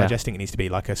fast digesting it needs to be,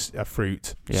 like a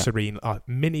fruit, serene,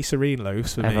 mini serene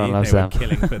loaves for Everyone me. Loves they them. were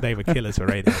killing, but they were killers for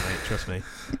radio, mate. Trust me.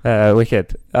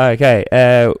 Wicked.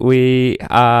 Okay, we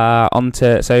are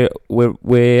onto. So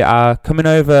we are coming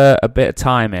over a bit of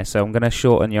time here, so I'm going to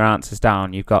shorten your answers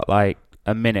down. You've got like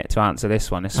a minute to answer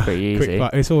this one. It's pretty easy.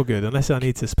 It's all good, unless I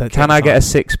need to spend. Can I get a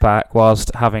 6-pack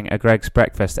whilst having a Greggs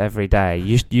breakfast every day?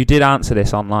 You did answer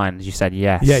this online. You said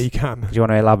yes. Yeah, you can. Do you want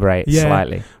to elaborate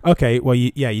slightly? Okay, well,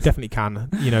 you definitely can.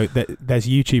 There's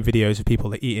YouTube videos of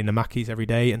people that eat in the Mackies every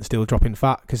day and still dropping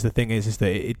fat, because the thing is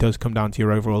that it does come down to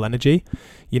your overall energy.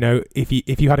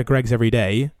 If you had a Greggs every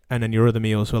day and then your other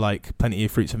meals were like plenty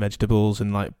of fruits and vegetables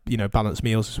and like balanced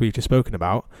meals, as we've just spoken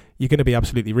about, you're going to be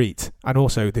absolutely reet. And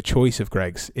also the choice of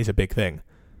Greggs is a big thing.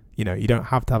 You don't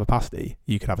have to have a pasty.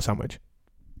 You could have a sandwich.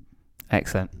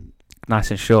 Excellent.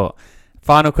 Nice and short.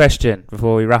 Final question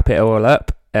before we wrap it all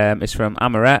up is from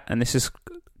Amaret, and this is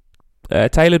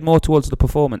tailored more towards the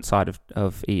performance side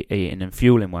of eating and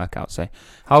fueling workouts. So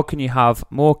how can you have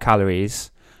more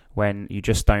calories when you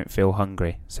just don't feel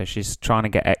hungry? So she's trying to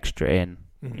get extra in.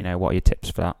 What are your tips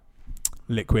for that?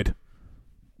 Liquid.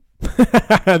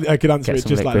 I could answer it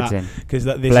just like that, because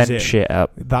this blend is it. Shit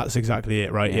up. That's exactly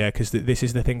it, right? Yeah, because this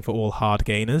is the thing for all hard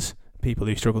gainers, people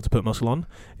who struggle to put muscle on,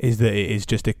 is that it is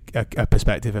just a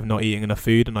perspective of not eating enough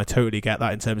food, and I totally get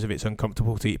that in terms of it's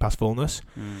uncomfortable to eat past fullness.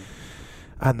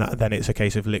 And then it's a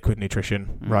case of liquid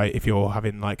nutrition, right? If you're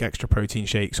having like extra protein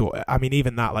shakes, or I mean,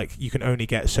 even that, like you can only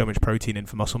get so much protein in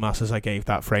for muscle mass, as I gave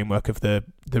that framework of the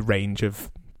range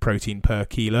of protein per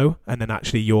kilo, and then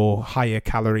actually your higher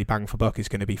calorie bang for buck is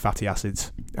going to be fatty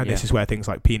acids, and this is where things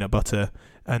like peanut butter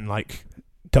and like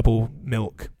double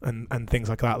milk and things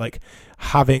like that, like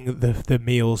having the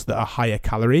meals that are higher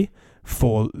calorie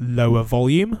for lower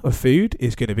volume of food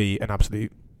is going to be an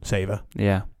absolute saver.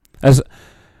 Yeah, as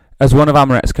one of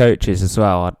Amaret's coaches as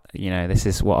well, this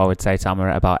is what I would say to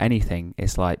Amaret about anything.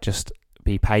 It's like just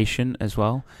be patient as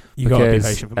well. You got to be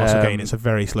patient for muscle gain. It's a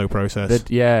very slow process.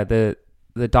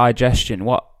 The digestion.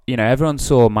 Everyone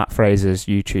saw Matt Fraser's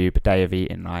YouTube Day of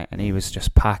Eating, right? And he was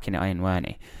just packing it in, weren't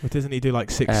he? But doesn't he do like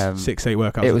 6-8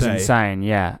 workouts a day? It was insane,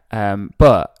 yeah.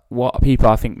 But what people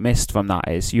I think missed from that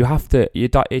is you have to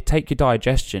take your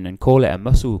digestion and call it a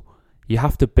muscle. you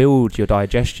have to build your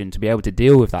digestion to be able to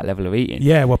deal with that level of eating.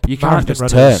 Yeah, well, you can't just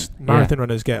marathon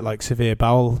runners get like severe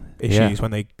bowel issues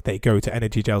when they go to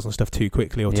energy gels and stuff too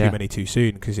quickly or too many too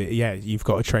soon, because you've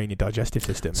got to train your digestive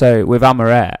system. So with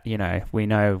Amorette, you know, we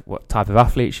know what type of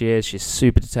athlete she is. She's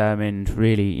super determined,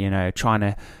 really, you know, trying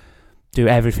to do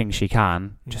everything she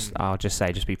can. I'll just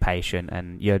say, just be patient,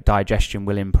 and your digestion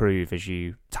will improve as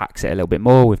you tax it a little bit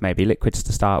more with maybe liquids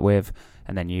to start with,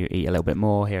 and then you eat a little bit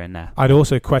more here and there. I'd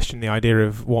also question the idea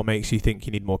of what makes you think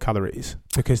you need more calories,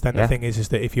 because then the thing is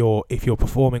that if you're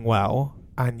performing well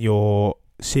and you're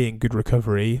seeing good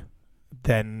recovery,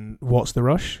 then what's the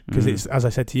rush? Because it's, as I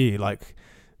said to you, like,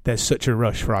 there's such a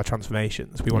rush for our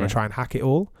transformations. We want to try and hack it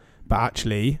all, but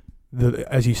actually,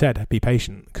 as you said, be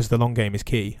patient, because the long game is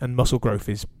key, and muscle growth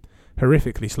is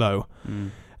horrifically slow.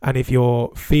 And if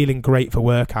you're feeling great for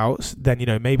workouts, then, you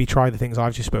know, maybe try the things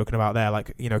I've just spoken about there,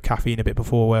 like, you know, caffeine a bit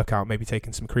before workout, maybe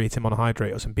taking some creatine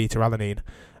monohydrate or some beta-alanine.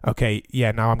 Okay,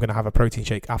 now I'm going to have a protein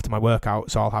shake after my workout,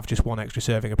 so I'll have just one extra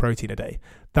serving of protein a day.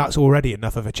 That's already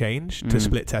enough of a change to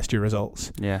split test your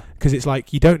results. Yeah. Because it's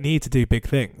like, you don't need to do big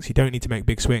things. You don't need to make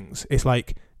big swings. It's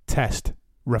like test,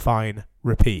 refine,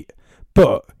 repeat.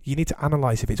 But you need to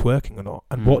analyse if it's working or not,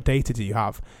 and what data do you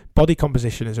have? Body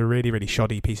composition is a really, really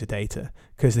shoddy piece of data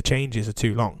because the changes are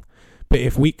too long. But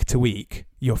if week to week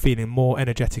you're feeling more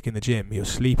energetic in the gym, you're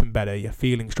sleeping better, you're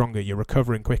feeling stronger, you're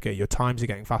recovering quicker, your times are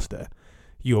getting faster,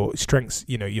 your strengths,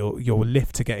 you know, your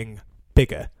lifts are getting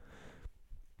bigger,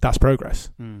 that's progress.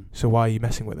 So why are you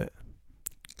messing with it?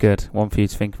 Good. One for you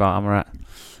to think about,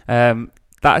 Amorette.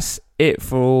 That's it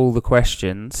for all the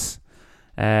questions.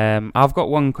 I've got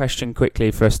one question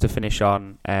quickly for us to finish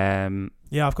on.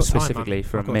 I've got specifically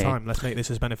time, from me. Time. Let's make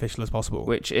this as beneficial as possible.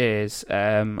 Which is,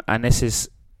 and this is,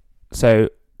 so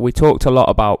we talked a lot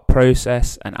about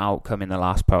process and outcome in the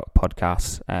last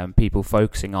podcast. People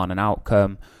focusing on an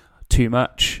outcome too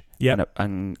much,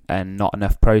 and not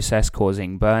enough process,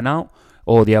 causing burnout,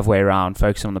 or the other way around,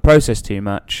 focusing on the process too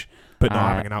much, but not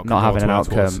having an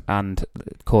outcome, and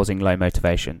causing low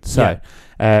motivation. So,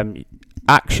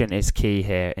 action is key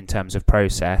here in terms of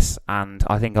process, and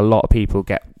I think a lot of people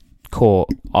get caught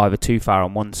either too far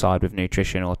on one side with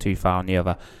nutrition or too far on the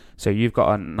other. So you've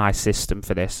got a nice system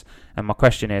for this, and my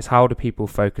question is, how do people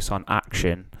focus on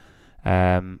action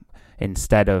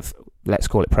instead of, let's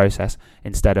call it process,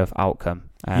 instead of outcome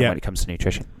when it comes to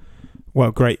nutrition?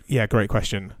 Well, great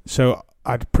question. So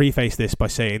I'd preface this by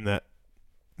saying that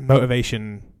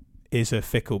motivation is a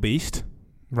fickle beast,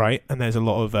 right? And there's a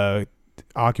lot of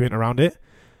argument around it,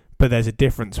 but there's a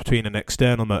difference between an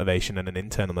external motivation and an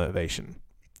internal motivation.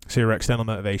 So your external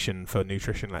motivation for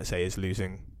nutrition, let's say, is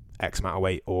losing X amount of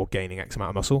weight or gaining X amount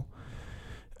of muscle.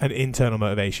 An internal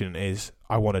motivation is,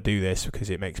 I want to do this because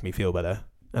it makes me feel better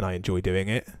and I enjoy doing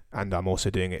it, and I'm also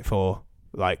doing it for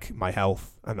like my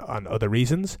health and other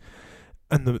reasons.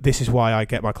 And this is why I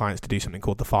get my clients to do something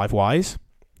called the 5 whys,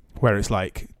 where it's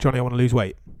like, Johnny, I want to lose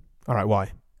weight. All right,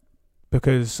 why?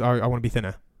 Because I want to be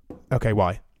thinner. Okay,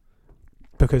 why?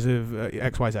 Because of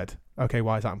X, Y, Z. Okay,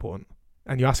 why is that important?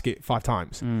 And you ask it 5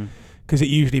 times. Because it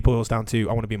usually boils down to,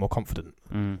 I want to be more confident,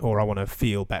 or I want to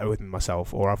feel better within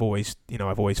myself, or I've always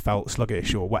felt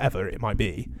sluggish, or whatever it might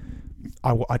be.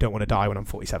 I don't want to die when I'm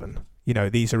 47. You know,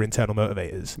 these are internal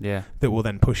motivators that will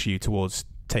then push you towards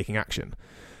taking action.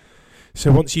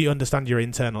 So once you understand your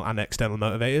internal and external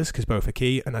motivators, because both are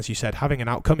key, and as you said, having an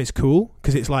outcome is cool,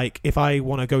 because it's like, if I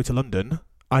want to go to London,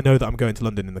 I know that I'm going to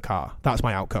London in the car. That's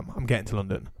my outcome. I'm getting to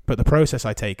London. But the process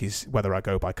I take is whether I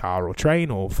go by car or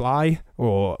train or fly,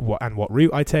 or what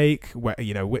route I take, where,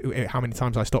 you know, how many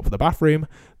times I stop for the bathroom.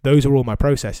 Those are all my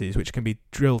processes, which can be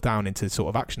drilled down into sort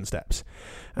of action steps.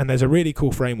 And there's a really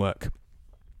cool framework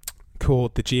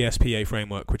called the GSPA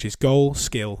framework, which is goal,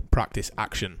 skill, practice,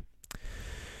 action.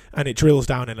 And it drills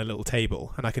down in a little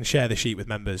table, and I can share the sheet with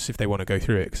members if they want to go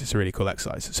through it, because it's a really cool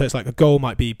exercise. So it's like, a goal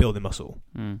might be building muscle,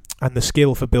 and the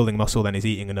skill for building muscle then is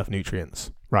eating enough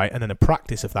nutrients, right? And then a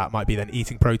practice of that might be then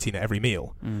eating protein at every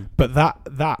meal. But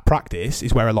that practice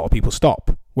is where a lot of people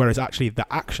stop, whereas actually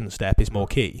the action step is more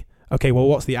key. Okay, well,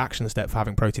 what's the action step for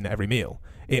having protein at every meal?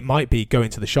 It might be going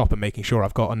to the shop and making sure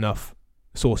I've got enough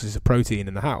sources of protein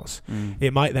in the house.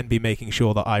 It might then be making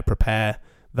sure that I prepare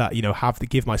that, you know,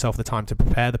 give myself the time to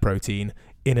prepare the protein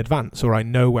in advance, or I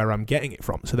know where I'm getting it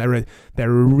from. So there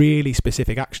are really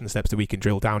specific action steps that we can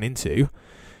drill down into.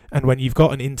 And when you've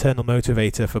got an internal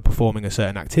motivator for performing a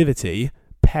certain activity,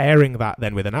 pairing that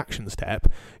then with an action step,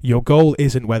 your goal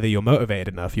isn't whether you're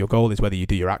motivated enough, your goal is whether you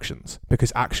do your actions,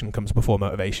 because action comes before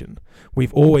motivation.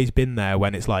 We've always been there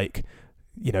when it's like,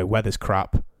 you know, weather's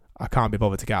crap, I can't be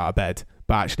bothered to get out of bed.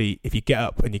 But actually, if you get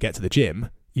up and you get to the gym,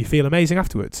 You feel amazing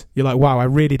afterwards. You're like, wow, I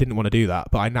really didn't want to do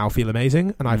that, but I now feel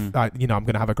amazing, and I'm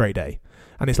going to have a great day.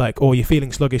 And it's like, or you're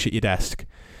feeling sluggish at your desk,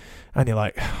 and you're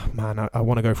like, man, I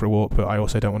want to go for a walk, but I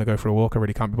also don't want to go for a walk. I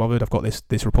really can't be bothered. I've got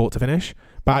this report to finish.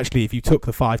 But actually, if you took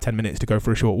the 5-10 minutes to go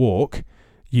for a short walk,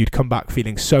 you'd come back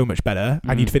feeling so much better,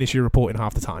 and you'd finish your report in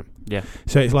half the time. Yeah.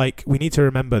 So it's like, we need to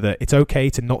remember that it's okay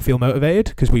to not feel motivated,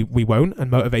 because we won't,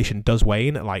 and motivation does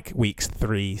wane at like weeks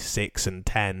 3, 6, and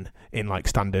 10 in like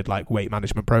standard like weight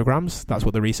management programs. That's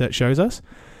what the research shows us,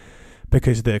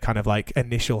 because the kind of like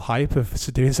initial hype of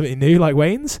doing something new like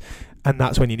wanes. And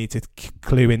that's when you need to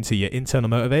clue into your internal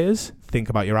motivators, think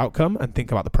about your outcome, and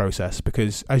think about the process,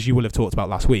 because as you will have talked about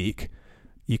last week,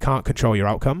 you can't control your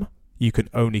outcome. You can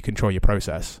only control your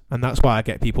process. And that's why I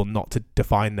get people not to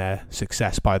define their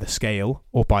success by the scale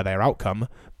or by their outcome,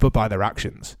 but by their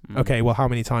actions. Okay, well, how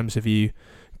many times have you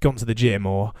gone to the gym,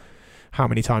 or how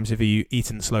many times have you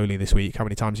eaten slowly this week? How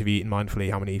many times have you eaten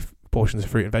mindfully? How many portions of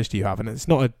fruit and veg do you have? And it's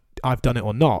not a I've done it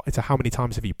or not. It's a how many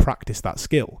times have you practiced that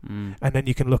skill? And then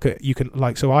you can look at,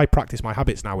 so I practice my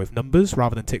habits now with numbers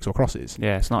rather than ticks or crosses.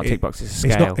 Yeah, it's not a tick box, it's a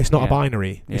scale. It's not a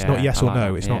binary. It's not yes or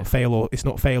no. It's not fail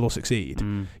or succeed.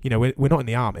 You know, we're not in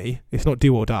the army. It's not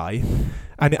do or die.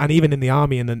 And even in the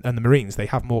army and the Marines, they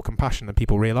have more compassion than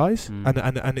people realise.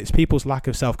 And it's people's lack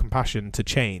of self-compassion to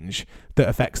change that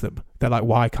affects them. They're like,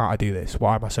 why can't I do this?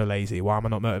 Why am I so lazy? Why am I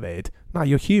not motivated? No,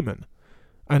 you're human.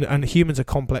 And humans are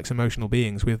complex emotional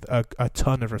beings with a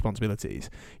ton of responsibilities.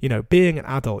 You know, being an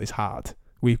adult is hard.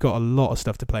 We've got a lot of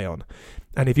stuff to play on.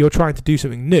 And if you're trying to do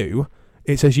something new,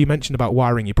 it's, as you mentioned about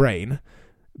wiring your brain,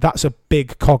 that's a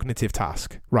big cognitive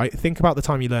task, right? Think about the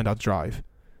time you learned how to drive.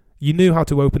 You knew how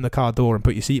to open the car door and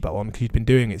put your seatbelt on because you'd been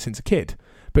doing it since a kid.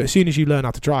 But as soon as you learn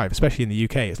how to drive, especially in the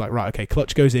UK, it's like, right, okay,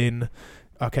 clutch goes in.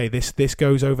 Okay, this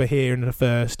goes over here in the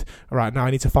first. All right, now I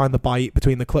need to find the bite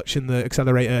between the clutch and the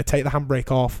accelerator, take the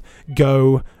handbrake off,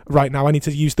 go. Right, now I need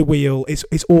to use the wheel.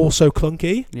 It's all so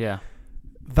clunky. Yeah.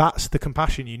 That's the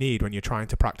compassion you need when you're trying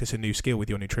to practice a new skill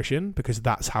with your nutrition, because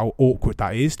that's how awkward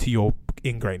that is to your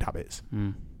ingrained habits.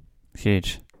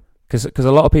 Huge. Because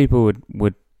a lot of people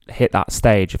would hit that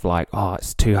stage of like, oh,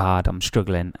 it's too hard, I'm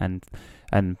struggling, and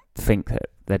think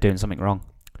that they're doing something wrong.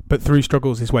 But through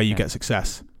struggles is where you get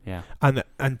success. Yeah.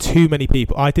 And too many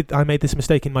people, I made this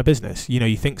mistake in my business. You know,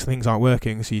 you think things aren't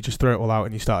working, so you just throw it all out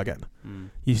and you start again.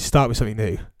 You start with something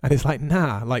new, and it's like,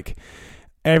 nah, like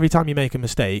every time you make a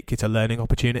mistake, it's a learning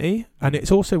opportunity, and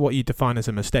it's also what you define as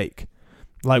a mistake.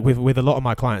 Like with a lot of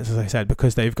my clients, as I said,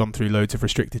 because they've gone through loads of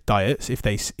restricted diets, if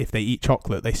they eat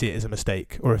chocolate, they see it as a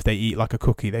mistake, or if they eat like a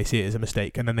cookie, they see it as a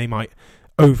mistake, and then they might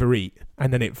overeat,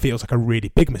 and then it feels like a really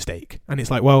big mistake, and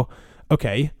it's like, well,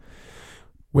 okay,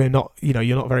 we're not, you know,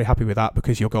 you're not very happy with that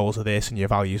because your goals are this and your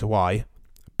values are Y,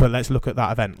 but let's look at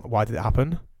that event. Why did it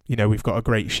happen? You know, we've got a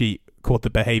great sheet called the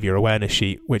behavior awareness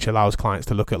sheet, which allows clients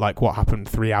to look at like what happened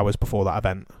 3 hours before that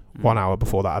event, 1 hour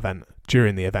before that event,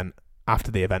 during the event,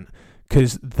 after the event,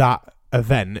 because that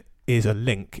event is a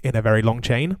link in a very long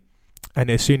chain. And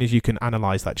as soon as you can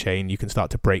analyze that chain, you can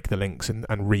start to break the links and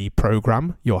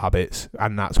reprogram your habits.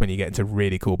 And that's when you get into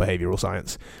really cool behavioral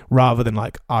science, rather than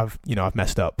like, I've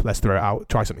messed up, let's throw it out,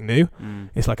 try something new.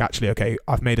 It's like, actually, okay,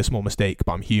 I've made a small mistake,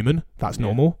 but I'm human. That's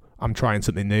normal. I'm trying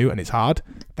something new and it's hard.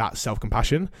 That's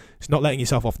self-compassion. It's not letting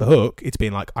yourself off the hook. It's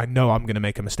being like, I know I'm going to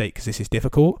make a mistake because this is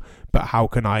difficult, but how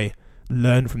can I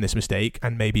learn from this mistake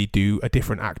and maybe do a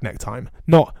different act next time?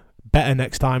 Not better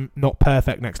next time, not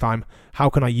perfect next time. How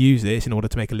can I use this in order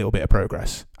to make a little bit of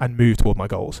progress and move toward my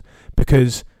goals?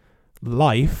 Because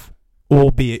life,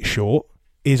 albeit short,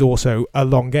 is also a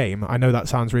long game. I know that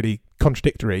sounds really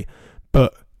contradictory,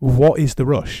 but what is the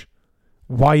rush?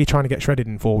 Why are you trying to get shredded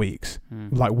in 4 weeks?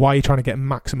 Like, why are you trying to get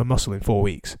maximum muscle in 4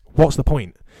 weeks? What's the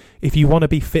point? If you want to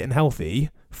be fit and healthy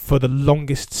for the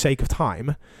longest sake of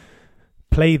time,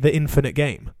 play the infinite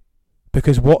game.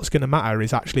 Because what's going to matter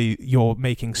is actually you're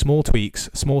making small tweaks,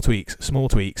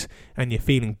 and you're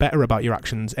feeling better about your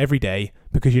actions every day,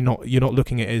 because you're not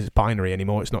looking at it as binary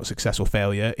anymore. It's not success or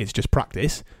failure. It's just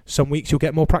practice. Some weeks you'll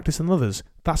get more practice than others.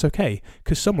 That's okay,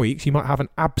 because some weeks you might have an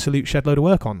absolute shed load of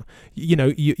work on. You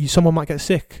know, someone might get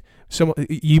sick.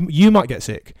 You might get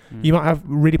sick. You might have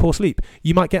really poor sleep.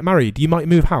 You might get married. You might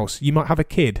move house. You might have a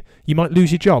kid. You might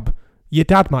lose your job. Your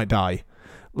dad might die.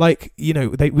 Like, you know,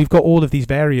 we've got all of these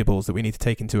variables that we need to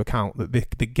take into account, that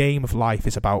the game of life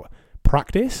is about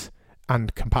practice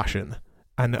and compassion.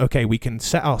 And okay, we can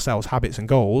set ourselves habits and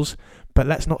goals, but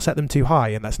let's not set them too high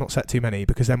and let's not set too many,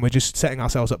 because then we're just setting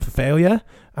ourselves up for failure,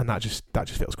 and that just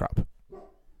feels crap.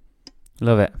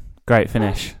 Love it. Great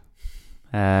finish.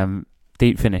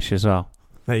 Deep finish as well.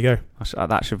 There you go.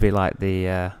 That should be like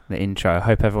the intro. I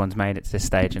hope everyone's made it to this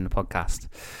stage in the podcast.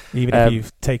 Even if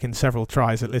you've taken several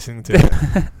tries at listening to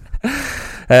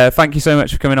it. Thank you so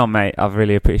much for coming on, mate. I've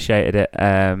really appreciated it.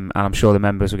 And I'm sure the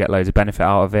members will get loads of benefit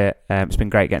out of it. It's been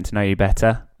great getting to know you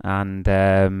better. And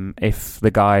if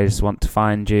the guys want to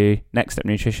find you, Next Step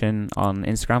Nutrition on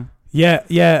Instagram.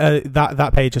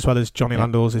 That page as well as Johnny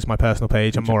Landals is my personal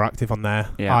page. I'm more active on there.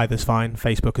 Either's fine.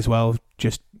 Facebook as well.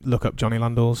 Just look up Johnny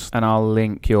Landals. And I'll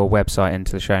link your website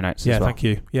into the show notes as well. Thank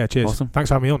you. Yeah, cheers. Awesome. Thanks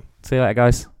for having me on. See you later,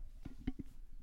 guys.